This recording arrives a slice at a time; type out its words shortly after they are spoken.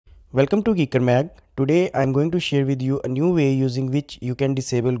Welcome to GEEKERMAG. Today I am going to share with you a new way using which you can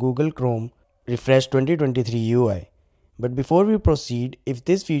disable Google Chrome Refresh 2023 UI. But before we proceed, if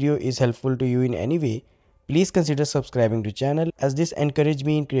this video is helpful to you in any way, please consider subscribing to channel as this encourages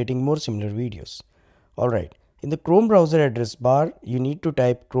me in creating more similar videos. Alright, in the Chrome browser address bar, you need to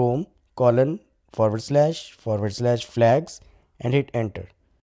type chrome // flags and hit enter.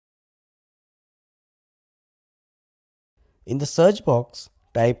 In the search box,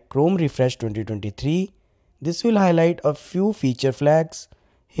 type Chrome Refresh 2023. This will highlight a few feature flags.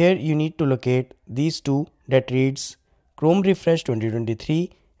 Here you need to locate these two that reads Chrome Refresh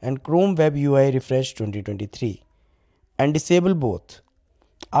 2023 and Chrome Web UI Refresh 2023 and disable both.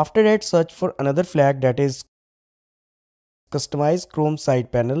 After that, search for another flag that is Customize Chrome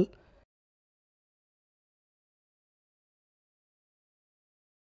Side Panel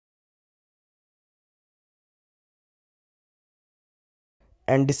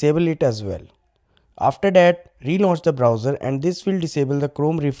and disable it as well. After that, relaunch the browser and this will disable the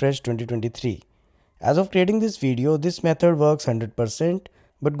Chrome Refresh 2023. As of creating this video, this method works 100%,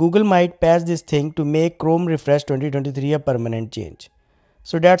 but Google might patch this thing to make Chrome Refresh 2023 a permanent change.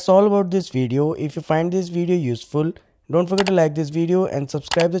 So that's all about this video. If you find this video useful, don't forget to like this video and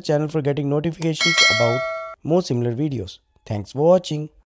subscribe the channel for getting notifications about more similar videos. Thanks for watching.